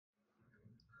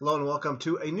Hello and welcome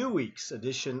to a new week's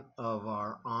edition of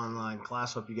our online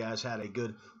class. Hope you guys had a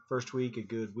good first week, a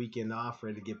good weekend off,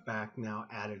 ready to get back now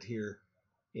at it here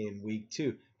in week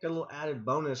two. Got a little added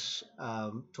bonus.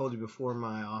 Told you before,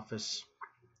 my office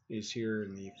is here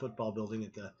in the football building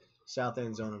at the south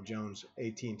end zone of Jones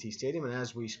AT&T Stadium, and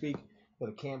as we speak, got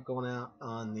a camp going out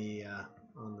on the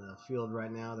field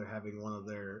right now. They're having one of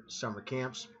their summer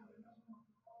camps,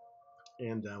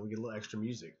 and we get a little extra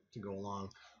music to go along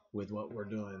with what we're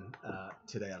doing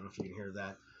today. I don't know if you can hear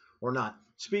that or not.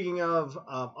 Speaking of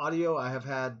audio, I have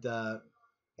had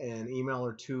an email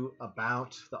or two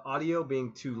about the audio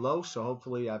being too low, so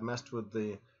hopefully I've messed with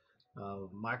the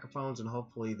microphones and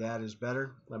hopefully that is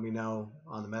better. Let me know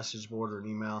on the message board or an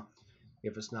email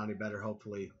if it's not any better.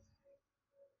 Hopefully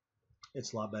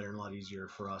it's a lot better and a lot easier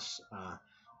for us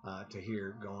to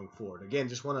hear going forward. Again,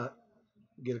 just want to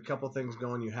get a couple things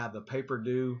going. You have the paper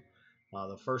due,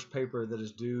 the first paper that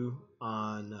is due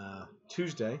on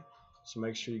Tuesday. So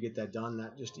make sure you get that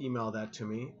done. Just email that to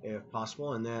me if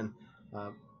possible, and then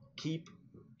keep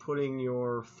putting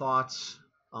your thoughts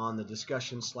on the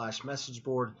discussion / message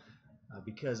board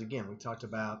because again, we talked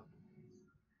about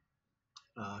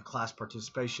class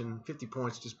participation, 50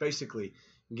 points, just basically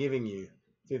giving you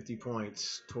 50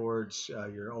 points towards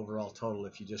your overall total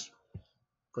if you just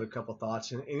put a couple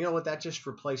thoughts in. And you know what? That just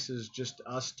replaces just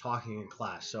us talking in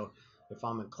class. So if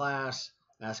I'm in class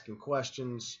asking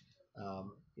questions and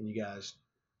you guys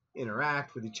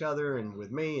interact with each other and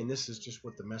with me, and this is just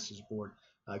what the message board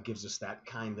gives us, that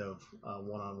kind of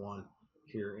one-on-one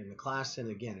here in the class. And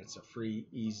again, it's a free,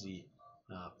 easy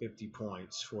 50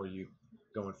 points for you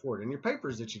going forward. And your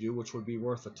papers that you do, which would be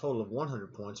worth a total of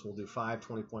 100 points, we'll do 5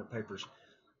 20-point papers.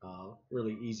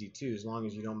 Really easy too, as long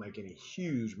as you don't make any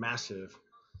huge, massive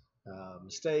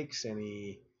mistakes,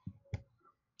 any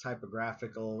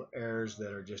typographical errors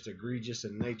that are just egregious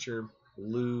in nature,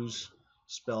 lose,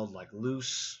 spelled like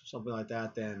loose, something like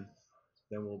that, then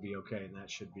we'll be okay, and that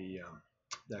should be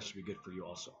good for you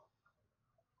also.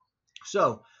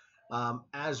 So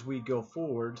as we go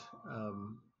forward,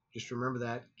 just remember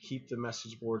that, keep the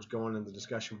message boards going and the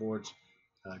discussion boards.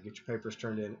 Get your papers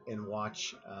turned in and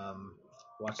watch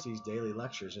these daily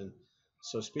lectures. And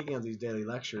so speaking of these daily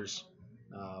lectures,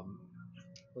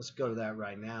 let's go to that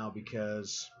right now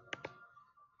because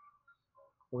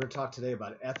we're going to talk today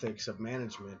about ethics of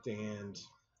management. And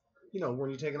when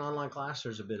you take an online class,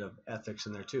 there's a bit of ethics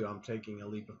in there too. I'm taking a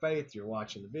leap of faith. You're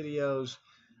watching the videos,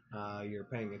 you're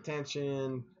paying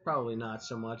attention, probably not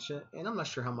so much, and I'm not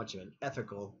sure how much of an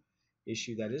ethical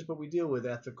issue that is, but we deal with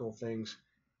ethical things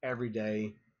every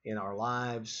day in our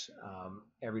lives.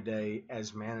 Every day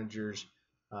as managers,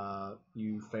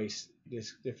 you face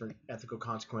different ethical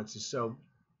consequences. So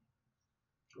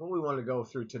what we want to go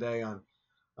through today on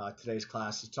today's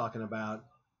class is talking about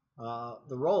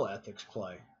the role ethics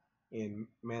play in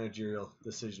managerial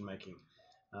decision making.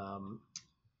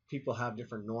 People have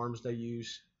different norms they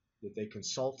use that they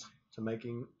consult to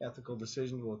making ethical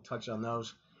decisions. We'll touch on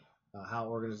those, how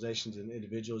organizations and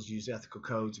individuals use ethical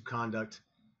codes of conduct.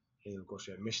 And of course,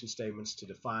 we have mission statements to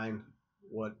define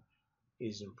what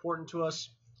is important to us,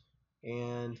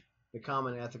 and the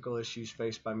common ethical issues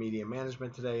faced by media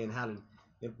management today, and how to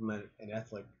implement an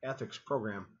ethics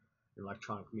program in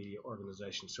electronic media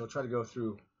organizations. So I'll try to go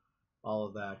through all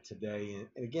of that today.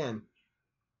 And again,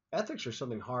 ethics are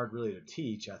something hard really to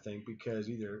teach, I think, because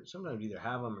sometimes you either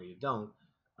have them or you don't.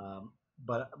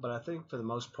 But I think for the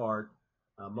most part,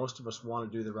 most of us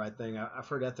want to do the right thing. I've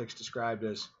heard ethics described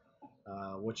as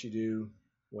what you do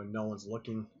when no one's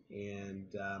looking, and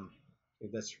I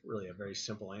think that's really a very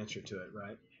simple answer to it,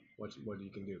 right? What you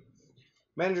can do.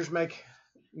 Managers make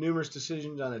numerous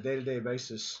decisions on a day-to-day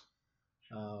basis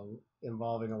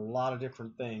involving a lot of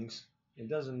different things. It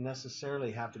doesn't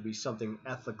necessarily have to be something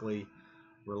ethically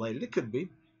related. It could be.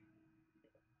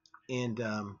 And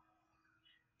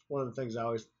one of the things I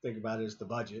always think about is the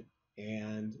budget,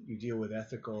 and you deal with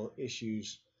ethical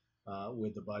issues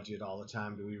with the budget all the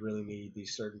time. Do we really need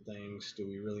these certain things? Do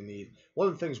we really need one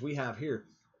of the things we have here?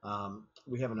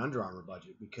 We have an Under Armour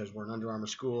budget because we're an Under Armour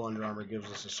school. Under Armour gives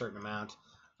us a certain amount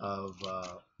of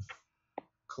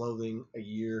clothing a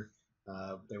year.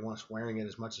 They want us wearing it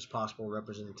as much as possible,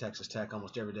 representing Texas Tech.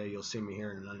 Almost every day you'll see me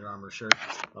here in an Under Armour shirt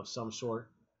of some sort.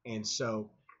 And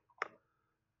so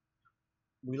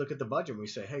we look at the budget and we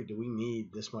say, hey, do we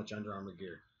need this much Under Armour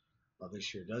gear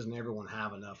this year? Doesn't everyone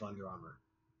have enough Under Armour?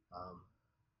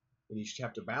 And you should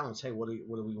have to balance, hey, what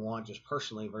do we want just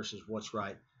personally versus what's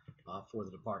right for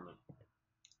the department.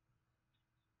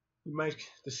 We make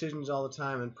decisions all the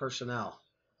time in personnel.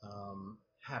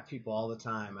 Have people all the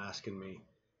time asking me,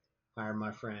 hire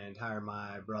my friend, hire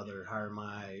my brother, hire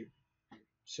my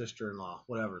sister-in-law,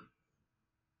 whatever.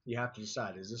 You have to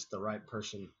decide, is this the right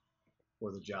person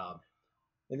for the job?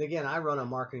 And again, I run a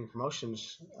marketing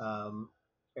promotions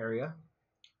area.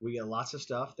 We get lots of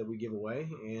stuff that we give away,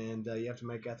 and you have to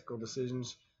make ethical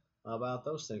decisions about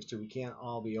those things too. We can't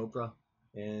all be Oprah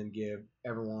and give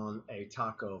everyone a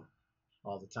taco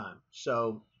all the time.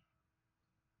 So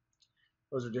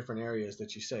those are different areas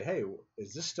that you say, hey,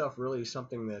 is this stuff really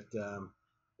something that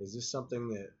is this something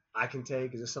that I can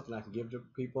take? Is this something I can give to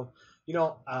people?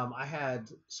 I had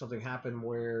something happen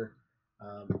where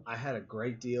I had a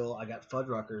great deal. I got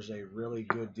Fuddruckers a really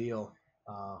good deal,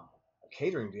 a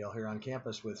catering deal here on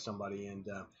campus with somebody, and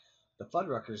the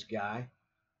Fuddruckers guy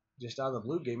just out of the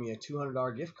blue gave me a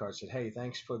 $200 gift card. Said, hey,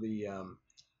 thanks for the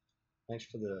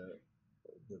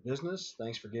business.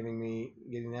 Thanks for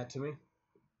getting that to me.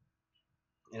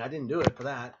 And I didn't do it for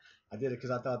that. I did it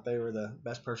because I thought they were the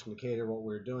best person to cater what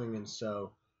we were doing, and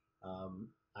so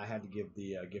I had to give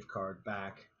the gift card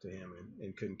back to him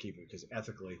and couldn't keep it because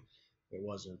ethically it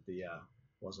wasn't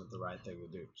the right thing to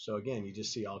do. So again, you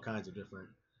just see all kinds of different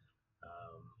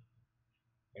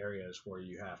areas where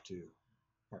you have to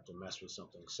mess with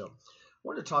something. So I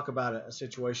wanted to talk about a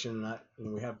situation that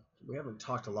we haven't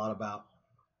talked a lot about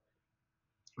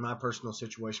my personal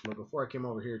situation, but before I came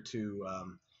over here to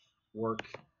work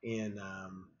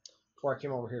before I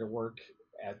came over here to work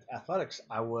at athletics,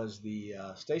 I was the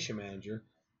station manager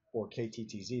for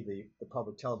KTTZ, the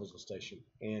public television station,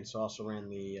 and so also ran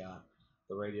the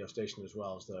radio station as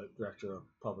well as the director of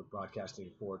public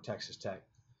broadcasting for Texas Tech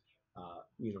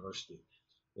University.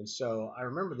 And so I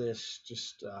remember this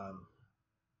just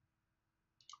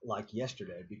like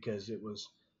yesterday because it was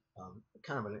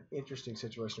kind of an interesting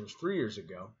situation. It was 3 years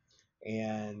ago,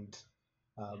 and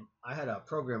I had a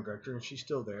program director, and she's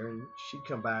still there, and she'd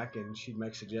come back and she'd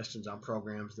make suggestions on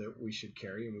programs that we should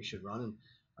carry and we should run. And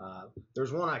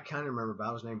there's one I kind of remember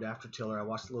about. It was named after Tiller. I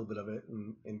watched a little bit of it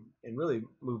and really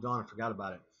moved on and forgot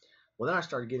about it. Well, then I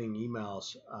started getting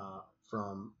emails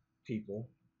from people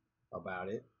about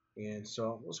it. And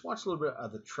so let's watch a little bit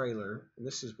of the trailer. And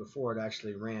this is before it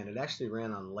actually ran. It actually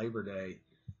ran on Labor Day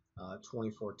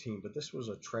 2014, but this was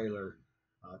a trailer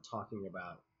talking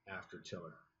about after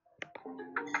Tiller.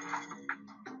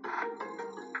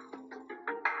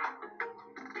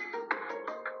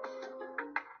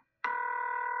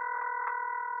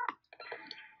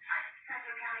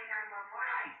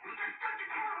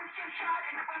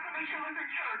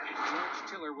 George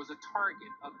Tiller was a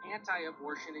target of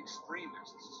anti-abortion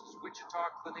extremists. His Wichita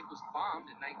clinic was bombed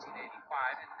in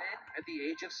 1985, and then, at the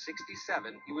age of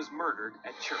 67, he was murdered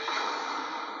at church.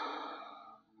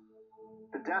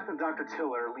 The death of Dr.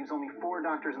 Tiller leaves only 4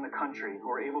 doctors in the country who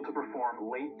are able to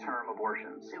perform late-term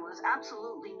abortions. There was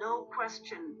absolutely no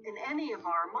question in any of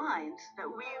our minds that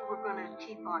we were going to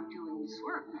keep on doing this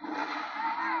work.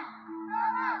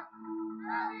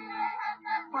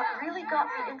 What really got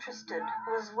me interested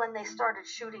was when they started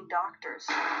shooting doctors.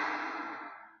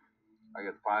 I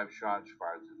got 5 shots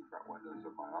fired through the front windows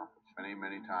of my office.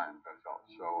 Many times I felt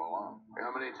so alone.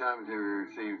 How many times have you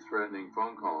received threatening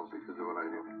phone calls because of what I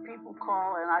do? People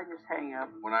call and I just hang up.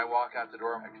 When I walk out the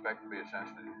door, I expect to be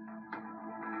assassinated.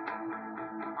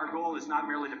 Our goal is not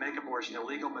merely to make abortion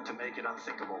illegal, but to make it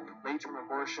unthinkable. Late-term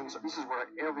abortions, this is where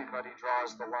everybody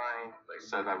draws the line. They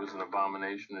said I was an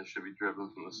abomination and should be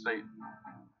driven from the state.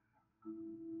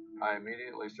 I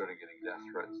immediately started getting death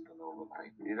threats in the middle of the night.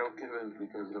 You don't give in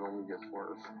because it only gets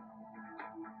worse.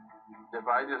 If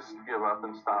I just give up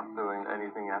and stop doing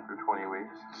anything after 20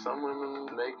 weeks, some women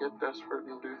may get desperate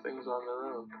and do things on their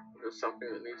own. There's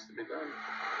something that needs to be done.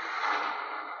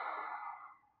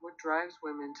 What drives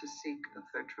women to seek a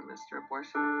third trimester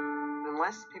abortion?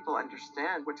 Unless people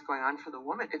understand what's going on for the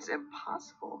woman, it's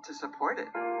impossible to support it.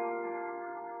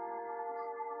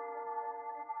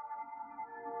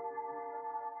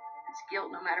 It's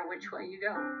guilt no matter which way you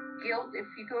go. Guilt if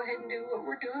you go ahead and do what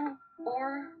we're doing,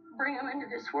 or bring him into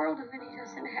this world and then he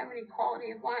doesn't have any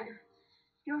quality of life.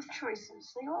 You have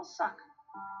choices. They all suck.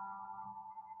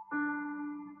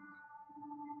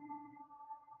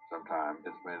 Sometimes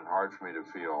it's made it hard for me to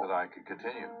feel that I could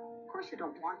continue. Of course you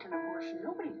don't want an abortion.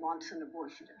 Nobody wants an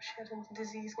abortion. She had a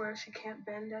disease where she can't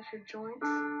bend at her joints.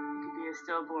 You could be a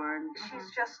stillborn.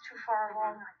 She's just too far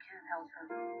along. I can't help her.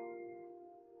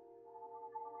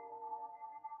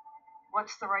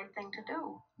 What's the right thing to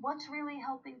do? What's really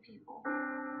helping people?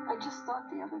 I just thought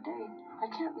the other day, I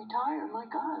can't retire, my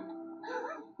God.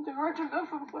 There aren't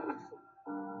enough of us.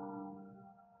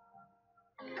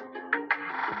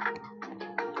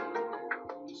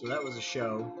 So that was a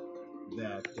show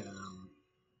that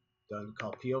done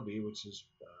called POV, which is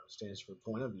stands for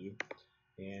Point of View,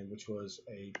 and which was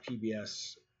a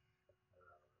PBS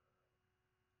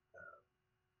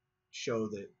show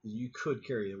that you could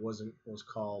carry. It was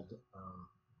called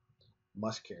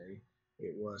must carry.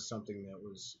 It was something that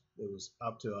was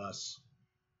up to us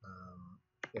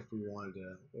if we wanted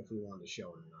to show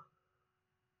it or not.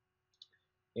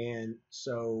 And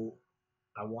so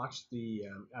I watched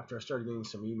after I started getting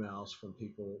some emails from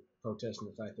people protesting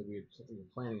the fact that we were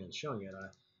planning on showing it. I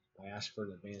asked for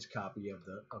an advanced copy of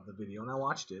the video, and I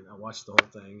watched it. I watched the whole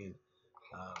thing,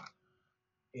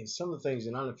 and some of the things,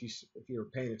 and I don't know if you were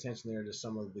paying attention there to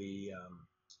some of the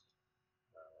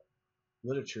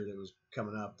literature that was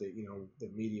coming up that the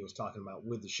media was talking about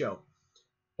with the show,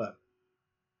 but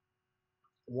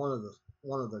one of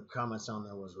the comments on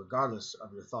there was, regardless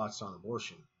of your thoughts on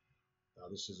abortion,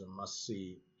 this is a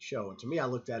must-see show. And to me, I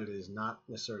looked at it as not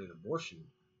necessarily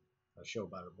a show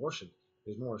about abortion. It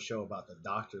was more a show about the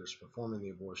doctors performing the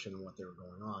abortion and what they were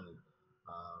going on, and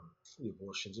the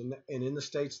abortions. And in the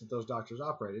states that those doctors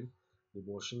operated, the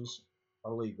abortions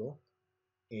are legal.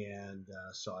 And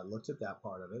so I looked at that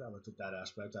part of it. I looked at that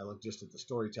aspect. I looked just at the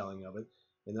storytelling of it.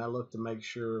 And I looked to make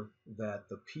sure that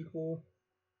the people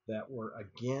that were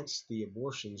against the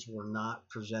abortions were not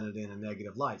presented in a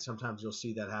negative light. Sometimes you'll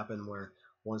see that happen where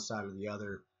one side or the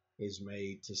other is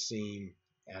made to seem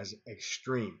as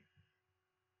extreme.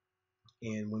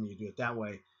 And when you do it that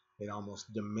way, it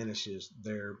almost diminishes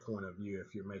their point of view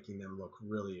if you're making them look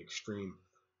really extreme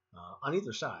on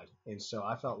either side. And so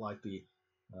I felt like the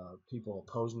people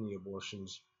opposing the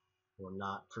abortions were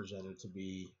not presented to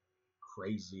be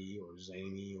crazy or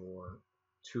zany or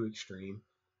too extreme.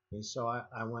 And so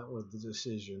I went with the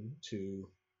decision to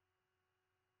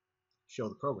show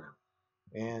the program,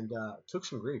 and took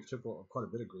some grief, took quite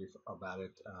a bit of grief about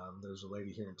it. There's a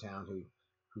lady here in town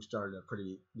who started a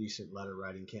pretty decent letter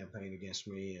writing campaign against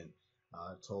me, and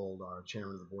told our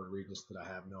chairman of the board of regents that I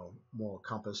have no moral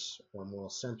compass or moral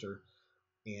center.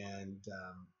 And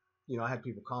I had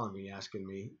people calling me, asking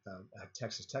me, I had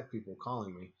Texas Tech people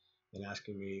calling me and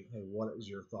asking me, hey, what is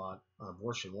your thought on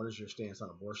abortion? What is your stance on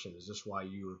abortion? Is this why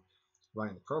you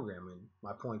running the program? And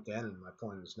my point then, and my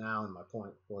point is now, and my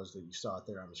point was that you saw it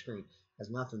there on the screen, has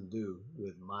nothing to do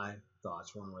with my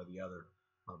thoughts one way or the other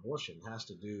on abortion. It has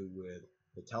to do with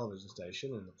the television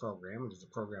station and the program, and does the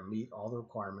program meet all the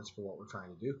requirements for what we're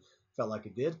trying to do? Felt like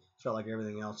it did. Felt like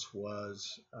everything else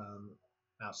was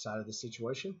outside of the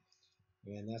situation.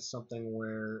 And that's something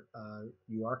where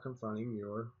you are confronting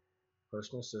your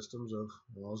personal systems of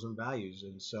morals and values.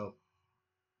 And so,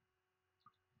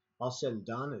 all said and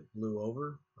done, it blew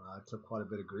over. I took quite a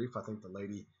bit of grief. I think the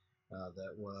lady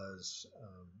that was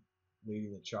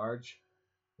leading the charge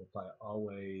will probably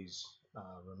always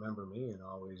remember me and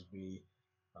always be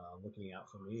looking out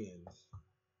for me, and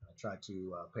try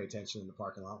to pay attention in the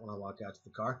parking lot when I walk out to the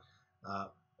car.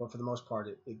 But for the most part,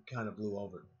 it kind of blew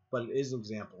over. But it is an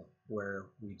example where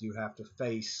we do have to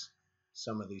face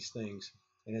some of these things.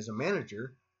 And as a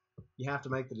manager, you have to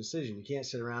make the decision. You can't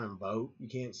sit around and vote. You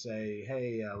can't say,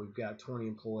 hey, we've got 20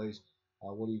 employees.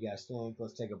 What do you guys think?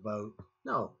 Let's take a vote.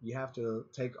 No, you have to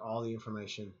take all the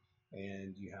information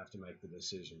and you have to make the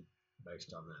decision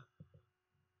based on that.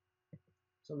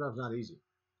 Sometimes not easy.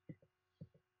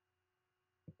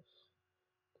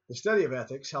 The study of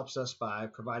ethics helps us by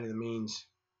providing the means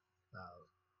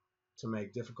to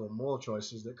make difficult moral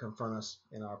choices that confront us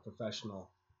in our professional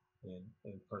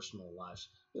and personal lives.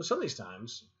 Some of these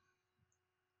times,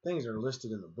 things are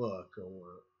listed in the book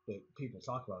or that people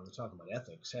talk about. They're talking about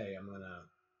ethics. Hey, I'm going to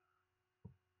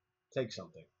take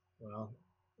something. Well,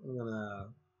 I'm going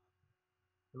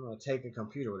to take a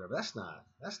computer or whatever.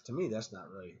 To me, that's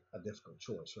not really a difficult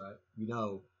choice, right?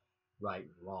 Right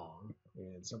and wrong.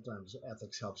 And sometimes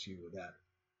ethics helps you with that.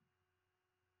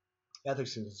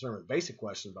 Ethics is concerned with basic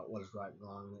questions about what is right and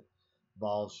wrong. It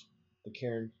involves the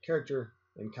character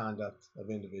and conduct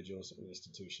of individuals and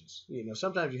institutions.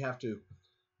 Sometimes you have to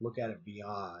look at it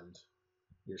beyond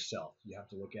yourself. You have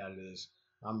to look at it as,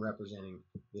 I'm representing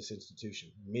this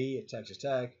institution. Me at Texas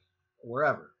Tech,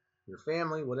 wherever. Your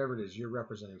family, whatever it is, you're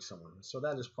representing someone. So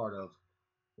that is part of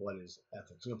what is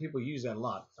ethics. People use that a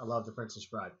lot. I love The Princess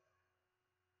Bride.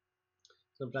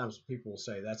 Sometimes people will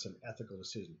say that's an ethical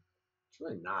decision. It's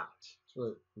really not. It's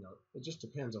really, it just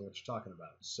depends on what you're talking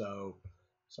about. So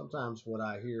sometimes what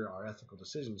I hear are ethical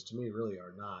decisions, to me, really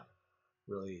are not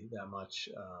really that much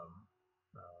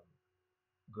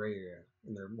gray area,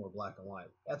 and they're more black and white.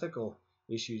 Ethical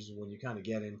issues, when you kind of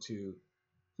get into,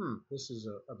 this is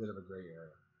a bit of a gray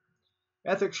area.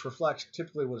 Ethics reflects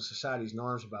typically what a society's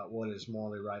norms about what is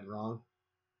morally right and wrong.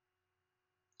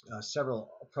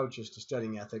 Several approaches to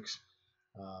studying ethics.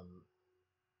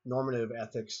 Normative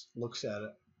ethics looks at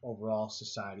overall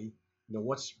society.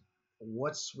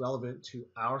 What's relevant to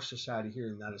our society here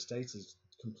in the United States is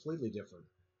completely different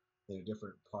in a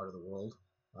different part of the world.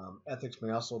 Ethics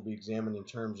may also be examined in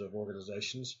terms of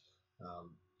organizations.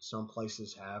 Some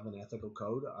places have an ethical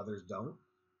code, others don't.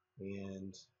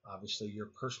 And obviously your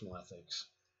personal ethics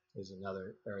is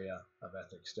another area of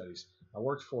ethics studies. I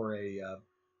worked for a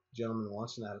gentleman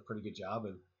once and I had a pretty good job,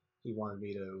 and he wanted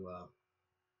me to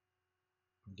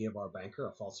give our banker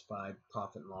a falsified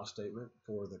profit and loss statement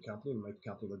for the company to make the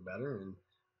company look better. And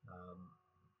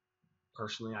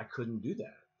personally, I couldn't do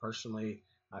that. Personally,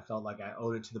 I felt like I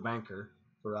owed it to the banker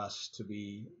for us to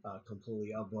be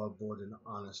completely above board and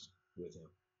honest with him.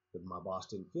 But my boss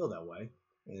didn't feel that way,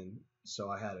 and so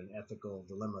I had an ethical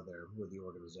dilemma there with the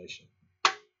organization.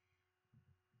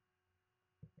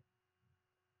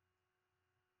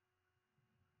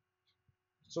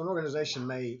 So an organization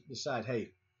may decide,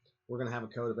 hey, we're going to have a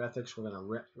code of ethics. We're going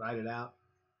to write it out.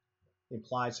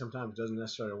 Implied sometimes doesn't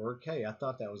necessarily work. Hey, I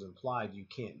thought that was implied. You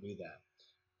can't do that.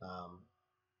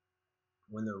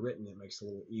 When they're written, it makes it a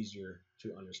little easier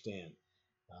to understand.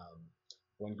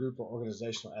 When group or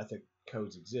organizational ethic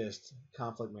codes exist,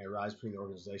 conflict may arise between the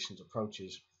organization's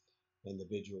approaches and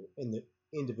the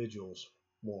individual's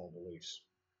moral beliefs.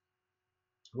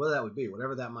 Whatever that would be,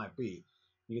 whatever that might be,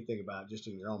 you can think about just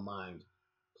in your own mind,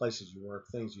 places you work,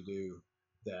 things you do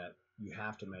that you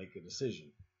have to make a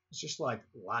decision. It's just like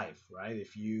life, right?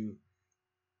 If you're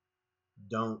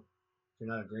not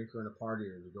a drinker and a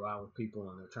partier, and you go out with people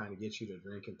and they're trying to get you to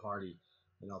drink and party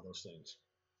and all those things,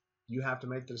 you have to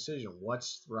make the decision.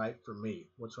 What's right for me?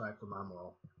 What's right for my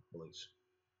moral beliefs?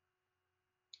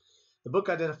 The book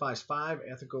identifies 5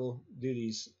 ethical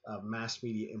duties of mass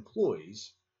media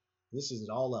employees. This is at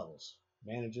all levels,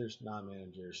 managers,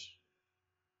 non-managers,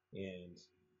 and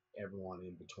everyone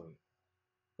in between.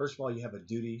 First of all, you have a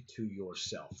duty to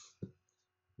yourself.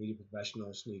 Media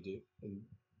professionals need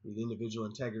individual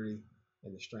integrity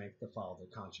and the strength to follow their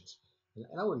conscience. And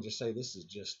I wouldn't just say this is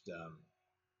just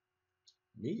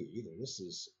media either. This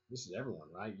is everyone,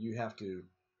 right? You have to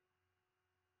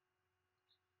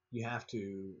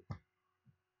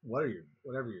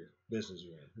whatever your business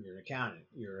you're in. You're an accountant.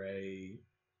 You're a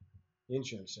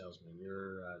insurance salesman.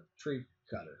 You're a tree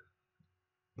cutter.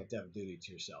 You have to have a duty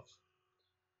to yourself.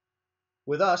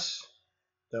 With us,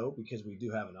 though, because we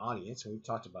do have an audience, and we've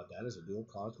talked about that as a dual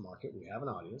college market, we have an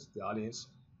audience. The audience,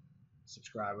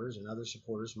 subscribers, and other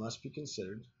supporters must be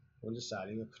considered when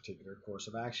deciding a particular course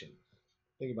of action.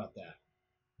 Think about that.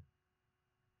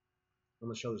 I'm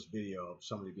going to show this video of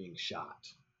somebody being shot.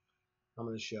 I'm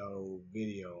going to show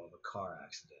video of a car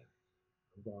accident.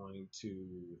 I'm going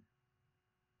to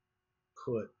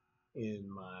put in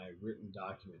my written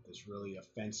document this really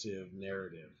offensive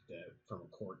narrative that from a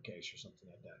court case or something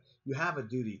like that. You have a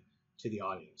duty to the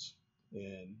audience,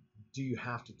 and do you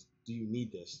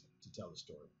need this to tell the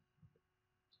story?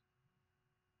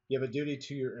 You have a duty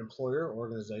to your employer or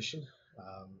organization.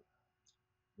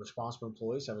 Responsible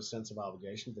employees have a sense of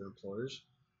obligation to their employers,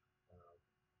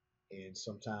 and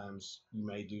sometimes you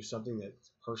may do something that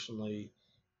personally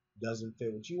doesn't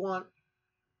fit what you want,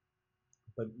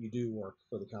 but you do work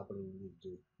for the company and you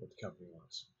do what the company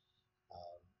wants.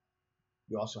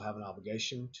 You also have an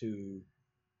obligation to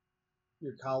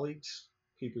your colleagues,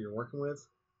 people you're working with,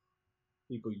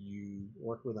 people you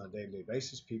work with on a day-to-day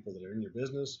basis, people that are in your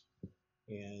business,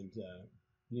 and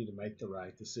you need to make the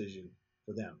right decision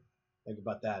for them. Think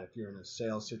about that. If you're in a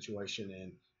sales situation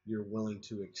and you're willing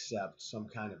to accept some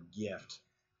kind of gift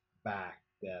back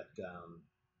that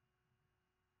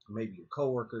maybe your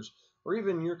coworkers or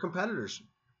even your competitors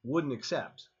wouldn't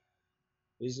accept,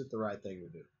 is it the right thing to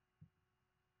do?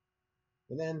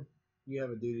 And then you have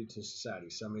a duty to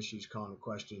society. Some issues call into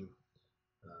question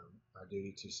our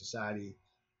duty to society,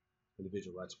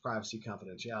 individual rights of privacy,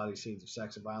 confidentiality, scenes of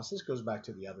sex and violence. This goes back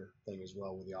to the other thing as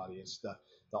well with the audience.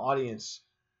 The audience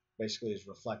basically is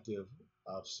reflective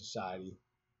of society.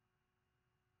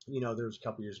 You know, there was a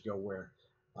couple years ago where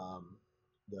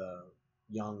the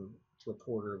young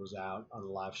reporter was out on a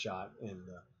live shot and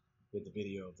with the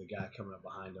video of the guy coming up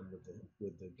behind him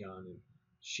with the gun and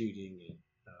shooting, and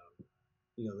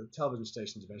the television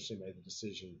stations eventually made the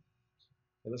decision,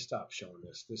 hey, let's stop showing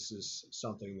this. This is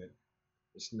something that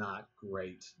is not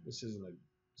great. This isn't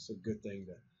it's a good thing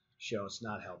to show. It's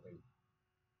not helping.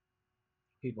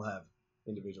 People have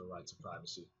individual rights of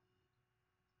privacy.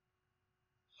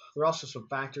 There are also some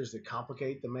factors that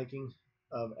complicate the making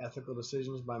of ethical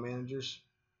decisions by managers.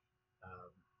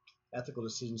 Ethical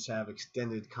decisions have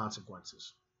extended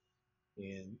consequences,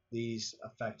 and these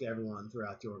affect everyone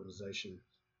throughout the organization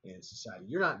and society.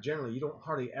 You don't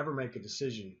hardly ever make a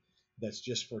decision that's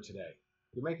just for today.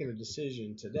 You're making a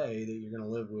decision today that you're going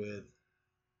to live with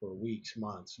for weeks,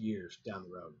 months, years down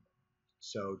the road.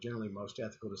 So generally, most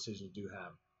ethical decisions do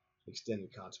have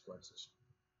extended consequences.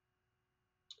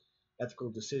 Ethical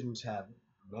decisions have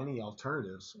many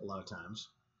alternatives a lot of times.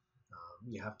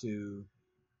 You have to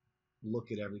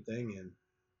look at everything and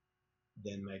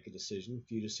then make a decision.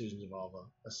 Few decisions involve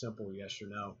a simple yes or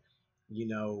no.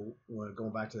 When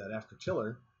going back to that after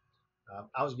Tiller,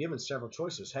 I was given several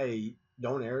choices. Hey,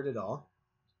 don't air it at all.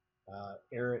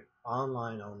 Air it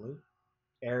online only.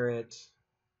 Air it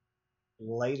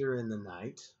later in the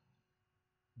night.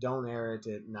 Don't air it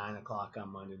at 9 o'clock on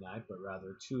Monday night, but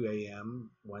rather 2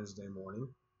 a.m. Wednesday morning.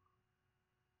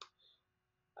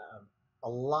 A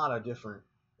lot of different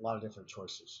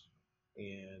choices,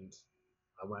 and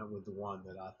I went with the one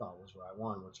that I thought was the right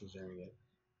one, which was airing it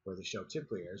where the show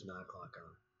typically airs, 9 o'clock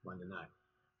on Monday night.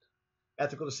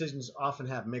 Ethical decisions often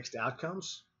have mixed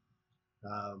outcomes.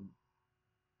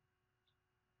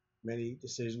 Many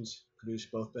decisions produce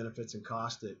both benefits and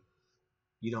costs that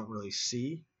you don't really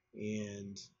see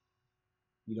and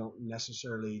you don't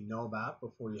necessarily know about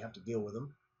before you have to deal with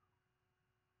them.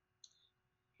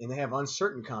 And they have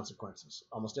uncertain consequences.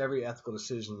 Almost every ethical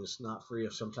decision is not free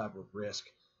of some type of risk.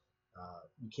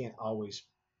 You can't always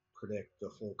predict the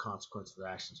full consequence of their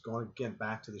actions. Going again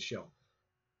back to the show,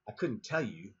 I couldn't tell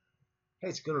you, hey,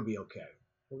 it's going to be okay.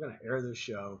 We're going to air this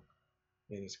show,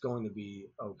 and it's going to be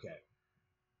okay.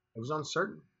 It was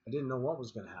uncertain. I didn't know what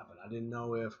was going to happen. I didn't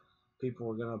know if people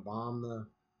were going to bomb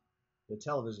the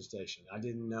television station. I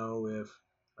didn't know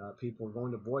if people were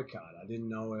going to boycott. I didn't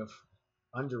know if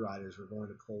underwriters were going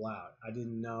to pull out. I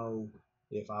didn't know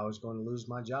if I was going to lose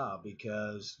my job,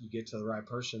 because you get to the right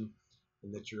person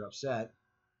and that you're upset,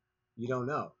 you don't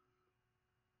know.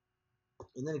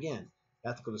 And then again,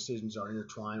 ethical decisions are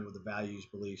intertwined with the values,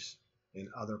 beliefs, and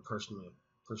other personal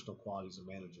qualities of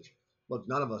managers. Look,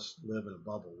 none of us live in a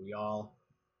bubble. We all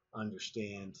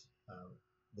understand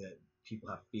that people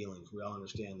have feelings. We all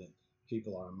understand that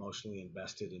people are emotionally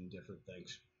invested in different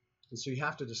things. And so you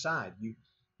have to decide.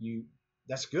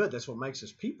 That's good. That's what makes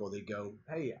us people. They go,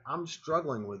 hey, I'm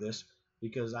struggling with this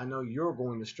because I know you're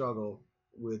going to struggle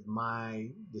with my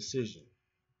decision.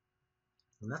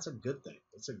 And that's a good thing.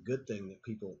 It's a good thing that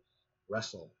people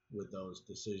wrestle with those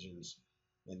decisions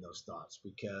and those thoughts,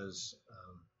 because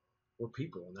we're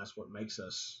people, and that's what makes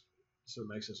us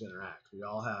interact. We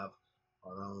all have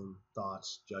our own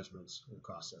thoughts, judgments, and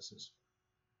processes.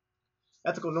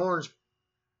 Ethical norms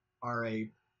are a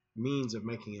means of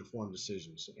making informed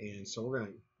decisions, and so we're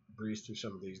going to breeze through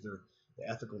some of these. They're the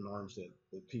ethical norms that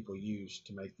people use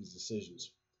to make these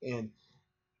decisions, and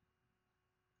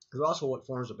they're also what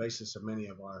forms the basis of many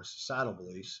of our societal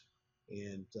beliefs.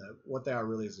 And what they are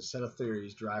really is a set of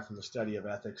theories derived from the study of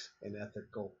ethics and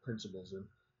ethical principles. And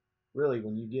really,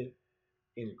 when you get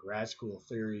into grad school,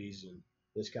 theories and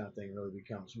this kind of thing really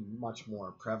becomes much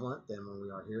more prevalent than when we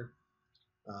are here.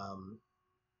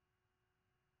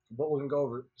 But we can go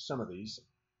over some of these.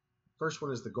 First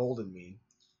one is the golden mean.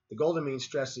 The golden mean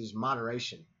stresses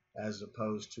moderation as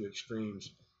opposed to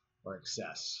extremes or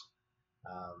excess.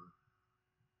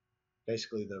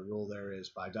 Basically, the rule there is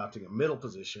by adopting a middle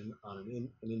position on an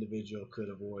individual could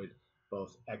avoid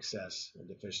both excess and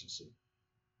deficiency.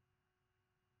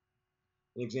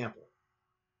 An example,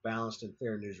 balanced and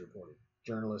fair news reporting.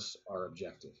 Journalists are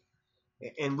objective.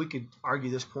 And we could argue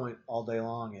this point all day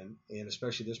long, and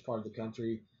especially this part of the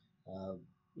country,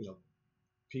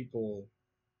 people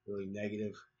really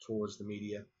negative towards the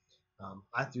media.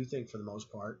 I do think for the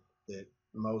most part that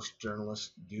most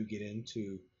journalists do get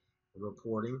into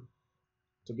reporting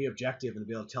to be objective and to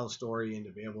be able to tell a story and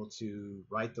to be able to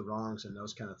right the wrongs and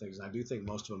those kind of things. And I do think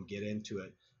most of them get into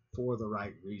it for the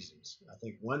right reasons. I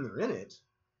think when they're in it,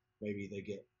 maybe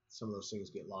some of those things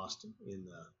get lost in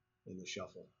the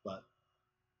shuffle. But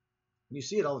you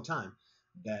see it all the time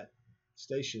that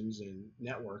stations and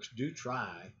networks do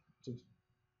try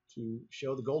to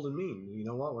show the golden mean. You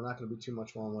know what? We're not going to be too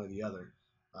much one way or the other.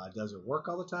 Does it work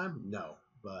all the time? No.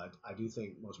 But I do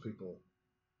think most people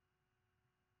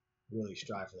really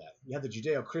strive for that. You have the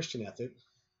Judeo-Christian ethic,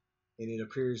 and it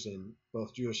appears in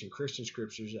both Jewish and Christian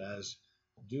scriptures as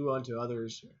do unto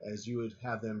others as you would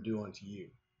have them do unto you.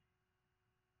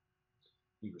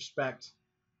 You respect,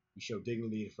 you show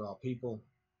dignity for all people.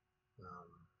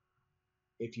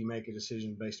 If you make a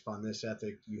decision based upon this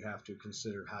ethic, you have to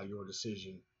consider how your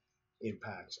decision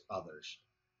impacts others.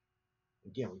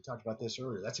 Again, we talked about this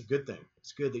earlier. That's a good thing.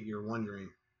 It's good that you're wondering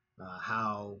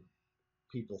how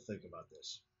people think about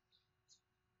this.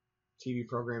 TV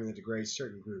programming that degrades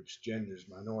certain groups, genders,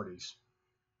 minorities,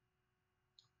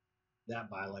 that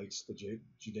violates the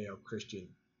Judeo-Christian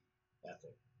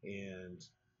ethic. And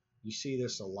You see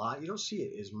this a lot. You don't see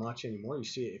it as much anymore. You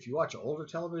see it if you watch older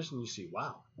television. You see,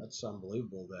 wow, that's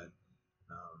unbelievable that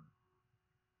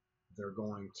they're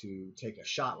going to take a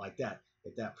shot like that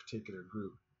at that particular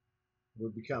group.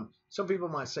 Would become, some people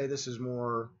might say this is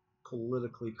more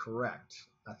politically correct.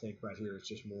 I think right here it's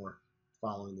just more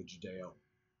following the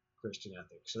Judeo-Christian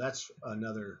ethic. So that's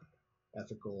another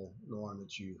ethical norm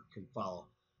that you can follow.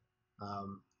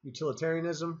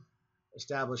 Utilitarianism,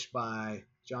 established by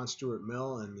John Stuart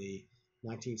Mill in the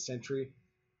 19th century.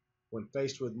 When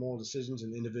faced with moral decisions,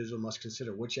 an individual must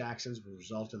consider which actions will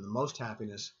result in the most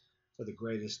happiness for the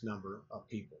greatest number of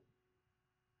people.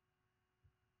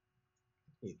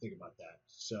 You think about that.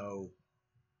 So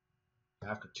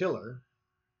after Tiller,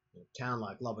 in a town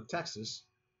like Lubbock, Texas,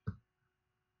 the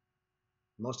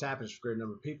most happiness for a great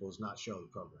number of people is not show the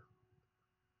program.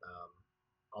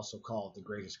 Also called the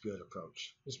greatest good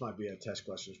approach. This might be a test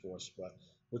question for us, but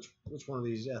which one of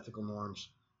these ethical norms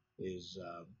is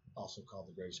also called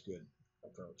the greatest good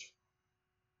approach?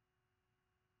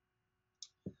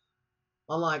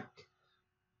 Unlike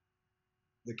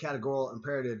the categorical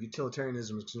imperative,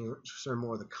 utilitarianism is concerned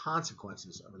more with the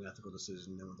consequences of an ethical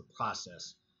decision than with the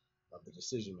process of the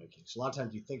decision making. So a lot of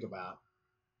times you think about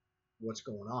what's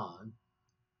going on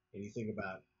and you think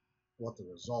about what the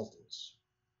result is.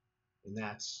 And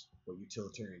that's what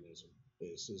utilitarianism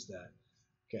is that,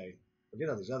 okay, forget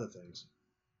all these other things.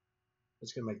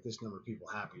 It's going to make this number of people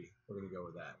happy. We're going to go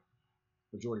with that.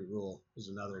 Majority rule is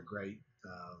another great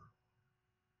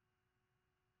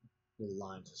little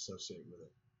line to associate with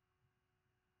it.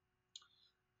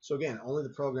 So again, only the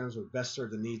programs that would best serve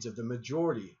the needs of the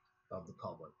majority of the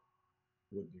public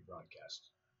would be broadcast.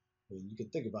 And you can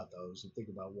think about those and think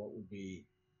about what would be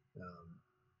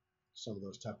some of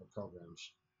those type of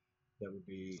programs that would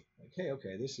be like, hey,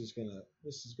 okay, this is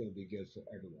gonna be good for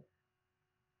everyone.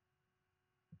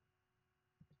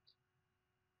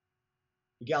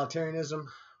 Egalitarianism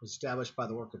was established by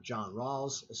the work of John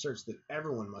Rawls, asserts that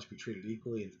everyone must be treated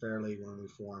equally and fairly when we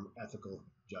form ethical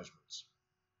judgments.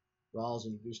 Rawls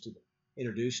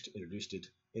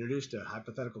introduced a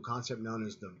hypothetical concept known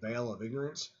as the veil of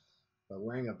ignorance. By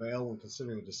wearing a veil when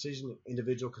considering a decision, an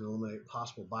individual can eliminate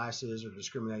possible biases or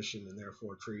discrimination and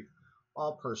therefore treat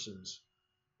all persons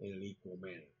in an equal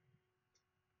manner.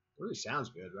 It really sounds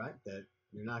good, right? That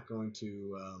you're not going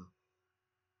to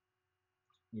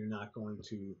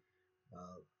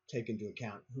take into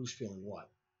account who's feeling what.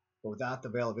 But without the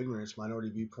veil of ignorance, minority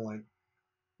viewpoint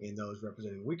and those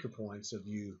representing weaker points of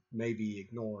view may be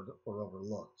ignored or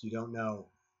overlooked. You don't know.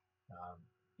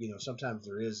 Sometimes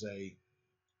there is a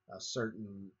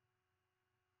certain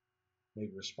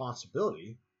maybe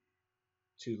responsibility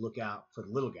to look out for the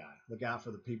little guy, look out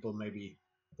for the people maybe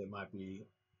that might be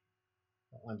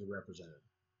underrepresented.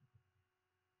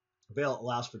 Veil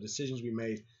allows for decisions to be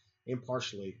made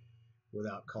impartially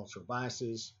without cultural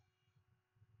biases.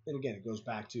 And again, it goes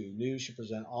back to news should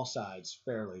present all sides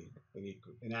fairly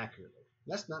and accurately.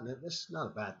 That's not a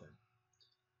bad thing.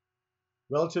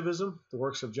 Relativism, the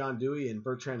works of John Dewey and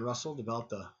Bertrand Russell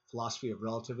developed the philosophy of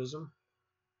relativism.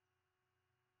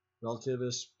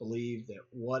 Relativists believe that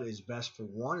what is best for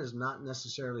one is not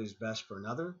necessarily is best for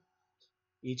another.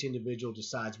 Each individual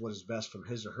decides what is best from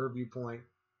his or her viewpoint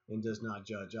and does not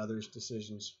judge others'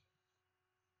 decisions.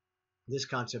 This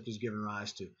concept has given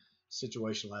rise to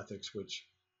situational ethics, which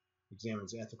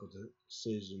examines ethical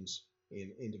decisions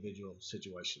in individual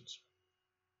situations.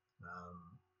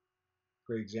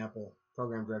 Great example,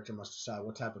 program director must decide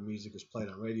what type of music is played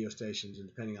on radio stations, and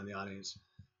depending on the audience,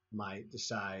 might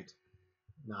decide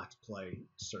not to play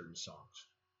certain songs.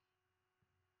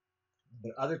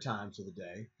 But other times of the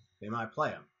day, they might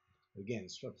play them. Again,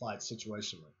 it's applied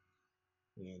situationally.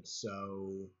 And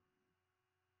so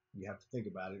you have to think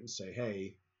about it and say,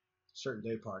 hey, certain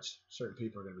day parts, certain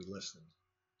people are going to be listening.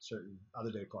 Certain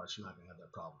other day parts, you're not going to have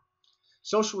that problem.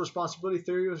 Social responsibility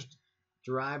theory was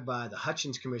derived by the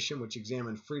Hutchins Commission, which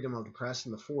examined freedom of the press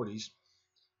in the 40s.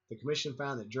 The commission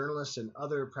found that journalists and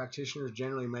other practitioners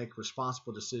generally make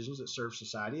responsible decisions that serve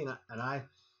society, and I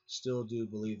still do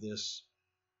believe this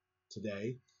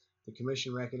today. The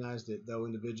commission recognized that though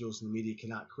individuals in the media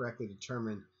cannot correctly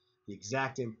determine the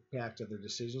exact impact of their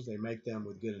decisions, they make them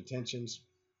with good intentions.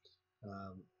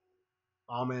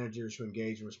 All managers who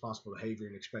engage in responsible behavior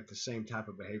and expect the same type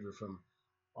of behavior from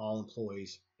all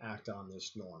employees act on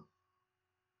this norm.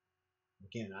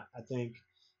 Again, I think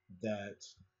that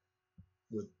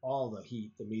with all the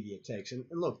heat the media takes, and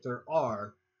look, there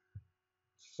are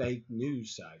fake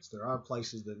news sites. There are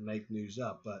places that make news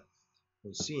up, but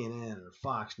when CNN or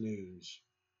Fox News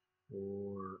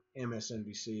or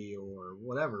MSNBC or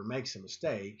whatever makes a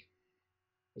mistake,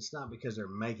 it's not because they're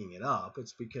making it up.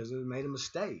 It's because they made a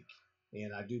mistake.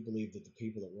 And I do believe that the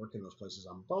people that work in those places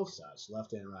on both sides,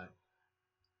 left and right,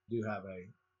 do have a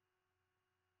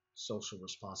social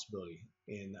responsibility.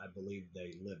 And I believe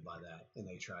they live by that and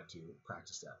they try to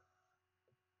practice that.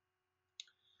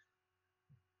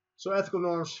 So ethical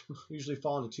norms usually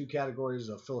fall into two categories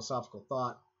of philosophical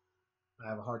thought. I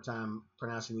have a hard time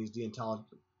pronouncing these: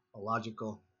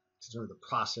 deontological, concerned with the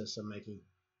process of making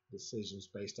decisions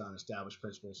based on established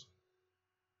principles,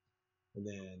 and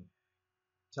then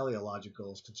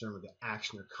teleological is concerned with the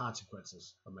action or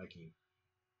consequences of making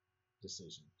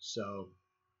decisions. So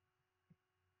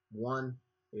one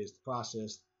is the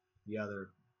process, the other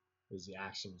is the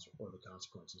actions or the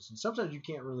consequences. And sometimes you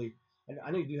can't really, and I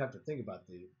know you do have to think about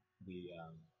the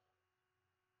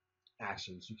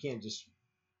actions. You can't just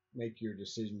make your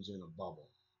decisions in a bubble.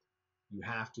 You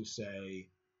have to say,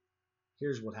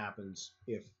 here's what happens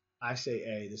if I say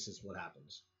A, this is what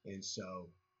happens. And so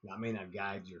that may not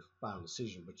guide your final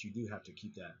decision, but you do have to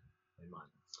keep that in mind.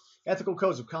 Ethical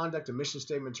codes of conduct and mission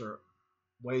statements are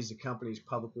ways that companies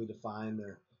publicly define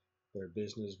their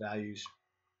business values.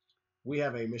 We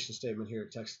have a mission statement here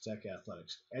at Texas Tech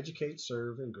Athletics: educate,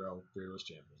 serve, and grow fearless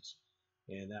champions.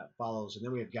 And that follows, and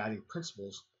then we have guiding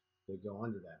principles that go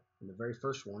under that. And the very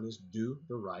first one is do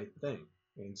the right thing.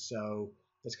 And so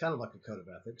it's kind of like a code of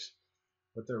ethics,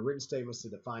 but they're written statements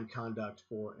that define conduct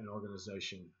for an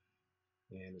organization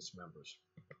and its members.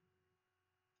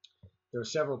 There are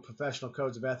several professional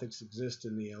codes of ethics that exist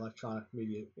in the electronic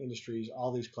media industries.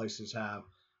 All these places have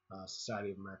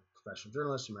Society of American Professional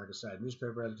Journalists, American Society of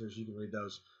Newspaper Editors. You can read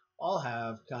those. All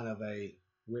have kind of a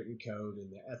written code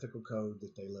and the ethical code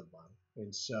that they live by.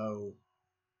 And so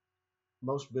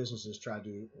most businesses try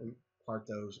to impart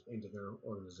those into their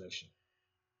organization.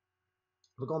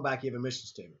 But going back, you have a mission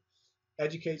statement: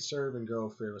 educate, serve, and grow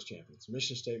fearless champions.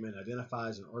 Mission statement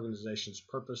identifies an organization's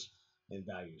purpose and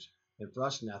values. And for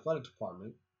us in the athletic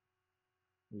department,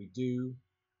 we do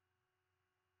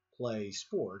play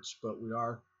sports, but we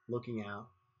are looking out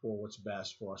for what's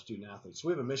best for our student athletes. So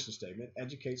we have a mission statement: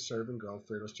 educate, serve, and grow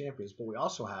fearless champions. But we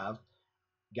also have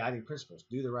guiding principles: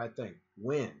 do the right thing,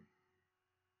 win,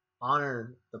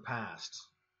 honor the past,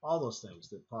 all those things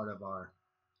that are part of our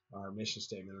mission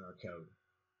statement and our code.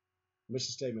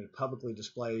 Mission statement publicly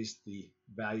displays the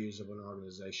values of an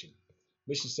organization.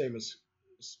 Mission statements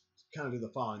kind of do the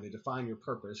following: they define your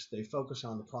purpose, they focus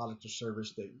on the product or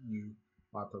service that you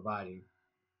are providing,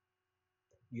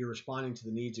 you're responding to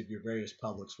the needs of your various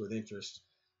publics with interest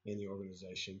in the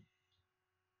organization,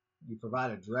 you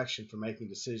provide a direction for making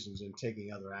decisions and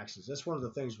taking other actions. That's one of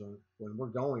the things when we're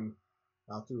going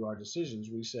through our decisions,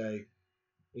 we say,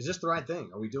 is this the right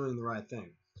thing? Are we doing the right thing?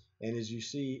 And as you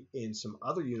see in some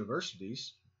other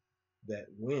universities that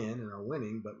win and are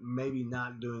winning, but maybe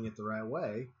not doing it the right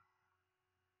way,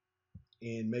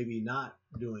 and maybe not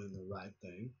doing the right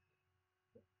thing,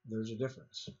 there's a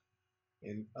difference.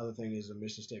 And other thing is, the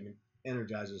mission statement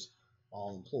energizes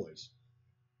all employees.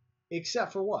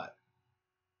 Except for what?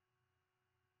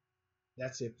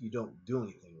 That's if you don't do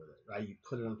anything with it, right? You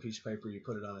put it on a piece of paper, you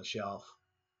put it on a shelf,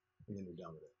 and then you're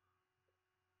done with it.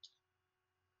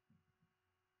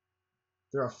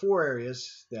 There are 4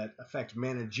 areas that affect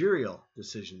managerial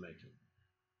decision making.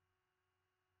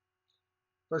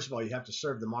 First of all, you have to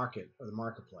serve the market or the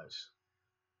marketplace.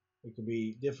 It can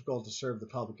be difficult to serve the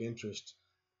public interest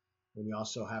when you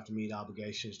also have to meet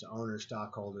obligations to owners,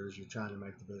 stockholders, you're trying to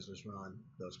make the business run,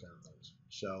 those kind of things.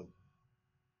 So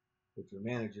if you're a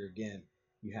manager, again,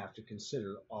 you have to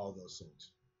consider all those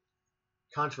things.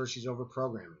 Controversies over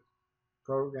programming.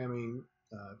 Programming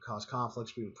cause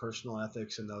conflicts between personal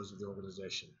ethics and those of the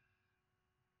organization.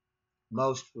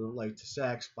 Most relate to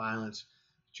sex, violence,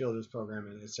 children's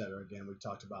programming, etc. Again, we've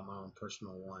talked about my own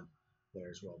personal one there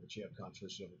as well, but you have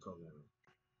controversies over programming.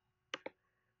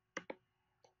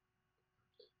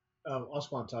 Also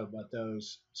want to talk about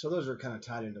those. So those are kind of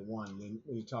tied into one.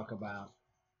 When you talk about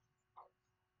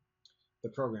the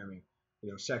programming,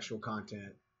 sexual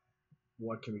content,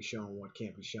 what can be shown, what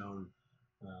can't be shown,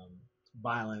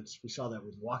 violence. We saw that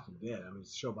with Walking Dead. I mean,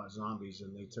 it's a show about zombies,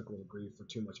 and they took a little grief for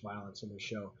too much violence in their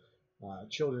show.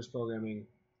 Children's programming,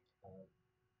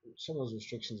 some of those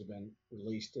restrictions have been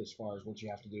released as far as what you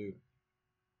have to do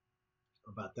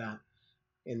about that.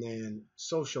 And then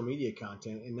social media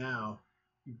content, and now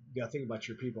you got to think about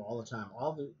your people all the time.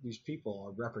 These people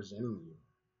are representing you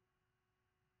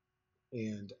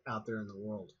and out there in the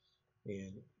world.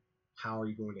 And how are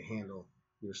you going to handle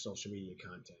your social media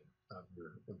content of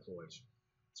your employees?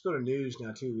 Let's go to news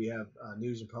now, too. We have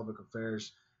news and public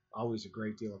affairs, always a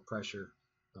great deal of pressure.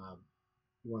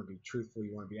 You want to be truthful,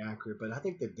 you want to be accurate. But I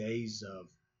think the days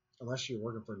of unless you're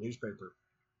working for a newspaper,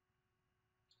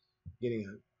 getting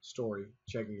a story,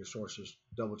 checking your sources,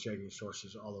 double checking your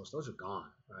sources, all those are gone,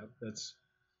 right? That's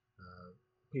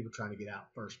people trying to get out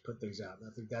first, put things out. And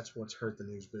I think that's what's hurt the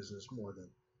news business more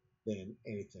than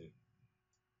anything.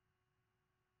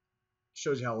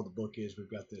 Shows you how old the book is.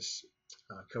 We've got this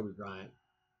Kobe Bryant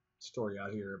story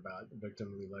out here about the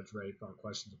victim of the alleged rape on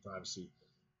questions of privacy.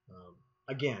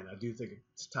 Again, I do think it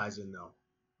ties in, though,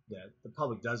 that the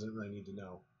public doesn't really need to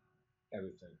know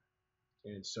everything.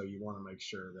 And so you want to make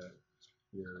sure that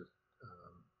you're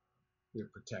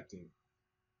protecting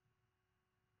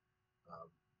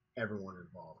everyone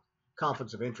involved.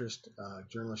 Conflicts of interest.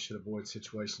 Journalists should avoid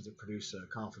situations that produce a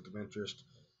conflict of interest.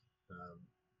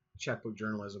 Checkbook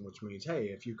journalism, which means, hey,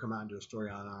 if you come out and do a story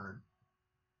on our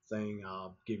thing,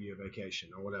 I'll give you a vacation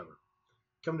or whatever.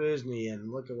 Come to Disney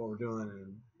and look at what we're doing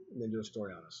and then do a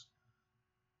story on us.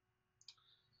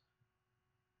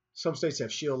 Some states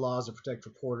have shield laws that protect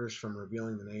reporters from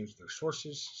revealing the names of their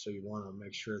sources, so you want to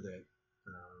make sure that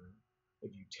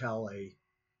if you tell a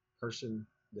person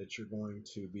that you're going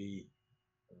to be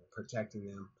protecting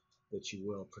them, that you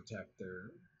will protect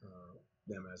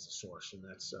them as a source, and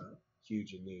that's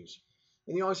huge in news.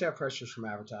 And you always have pressures from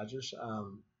advertisers.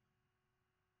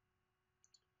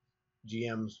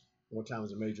 GM's one time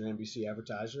was a major NBC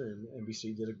advertiser, and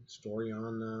NBC did a story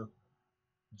on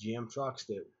GM trucks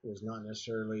that was not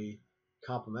necessarily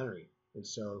complimentary, and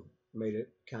so made it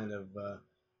kind of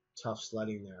tough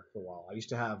sledding there for a while. I used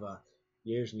to have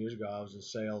years and years ago, I was in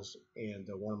sales, and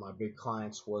one of my big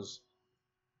clients was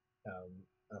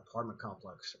an apartment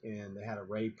complex, and they had a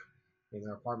rape in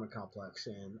their apartment complex,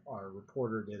 and our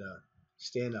reporter did a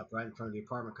stand-up right in front of the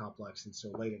apartment complex, and so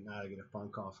late at night I get a phone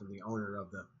call from the owner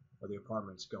of the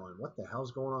apartments going, what the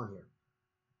hell's going on here?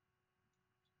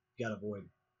 You got to avoid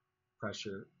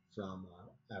pressure from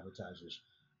advertisers.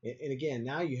 And again,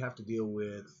 now you have to deal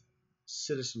with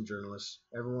citizen journalists.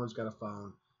 Everyone's got a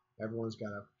phone. Everyone's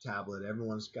got a tablet.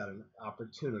 Everyone's got an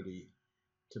opportunity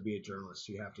to be a journalist.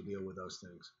 So you have to deal with those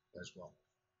things as well.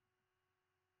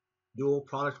 Dual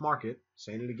product market,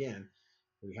 saying it again,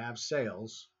 we have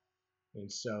sales.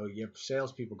 And so you have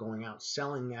salespeople going out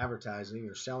selling advertising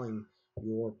or selling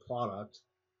your product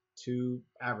to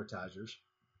advertisers.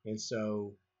 And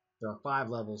so there are 5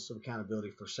 levels of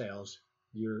accountability for sales.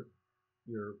 You're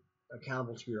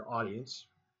accountable to your audience.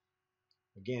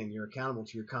 Again, you're accountable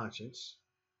to your conscience.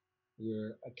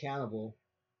 You're accountable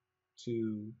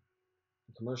to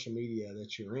the commercial media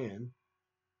that you're in.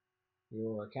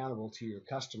 You're accountable to your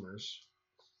customers,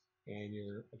 and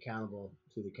you're accountable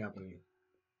to the company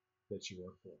that you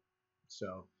work for.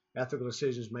 So ethical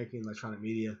decisions making in electronic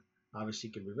media obviously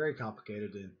can be very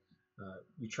complicated, and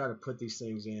you try to put these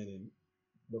things in,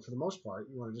 but for the most part,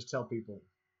 you want to just tell people,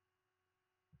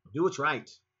 do what's right.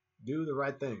 Do the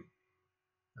right thing.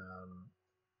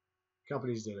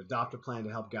 Companies that adopt a plan to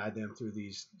help guide them through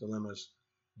these dilemmas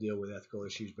deal with ethical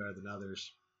issues better than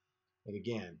others. And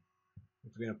again,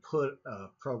 if you're going to put a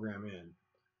program in,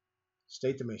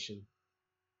 state the mission,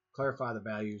 clarify the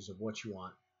values of what you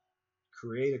want,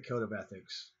 create a code of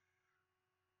ethics,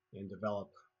 and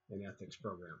develop an ethics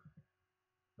program.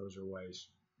 Those are ways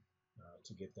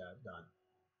to get that done.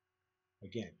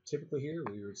 Again, typically here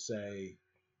we would say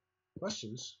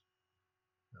questions.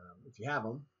 If you have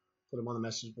them, put them on the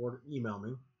message board, email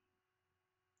me.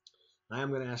 I am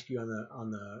going to ask you on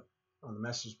the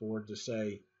message board to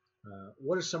say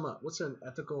what's an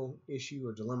ethical issue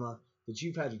or dilemma that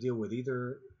you've had to deal with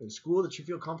either in school that you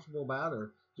feel comfortable about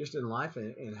or just in life,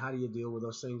 and how do you deal with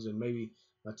those things? And maybe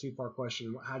a 2-part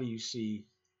question: how do you see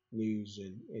news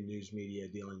and news media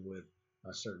dealing with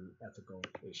a certain ethical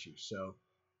issue? So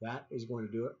that is going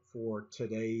to do it for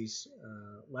today's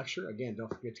lecture. Again, don't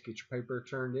forget to get your paper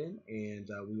turned in, and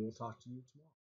we will talk to you tomorrow.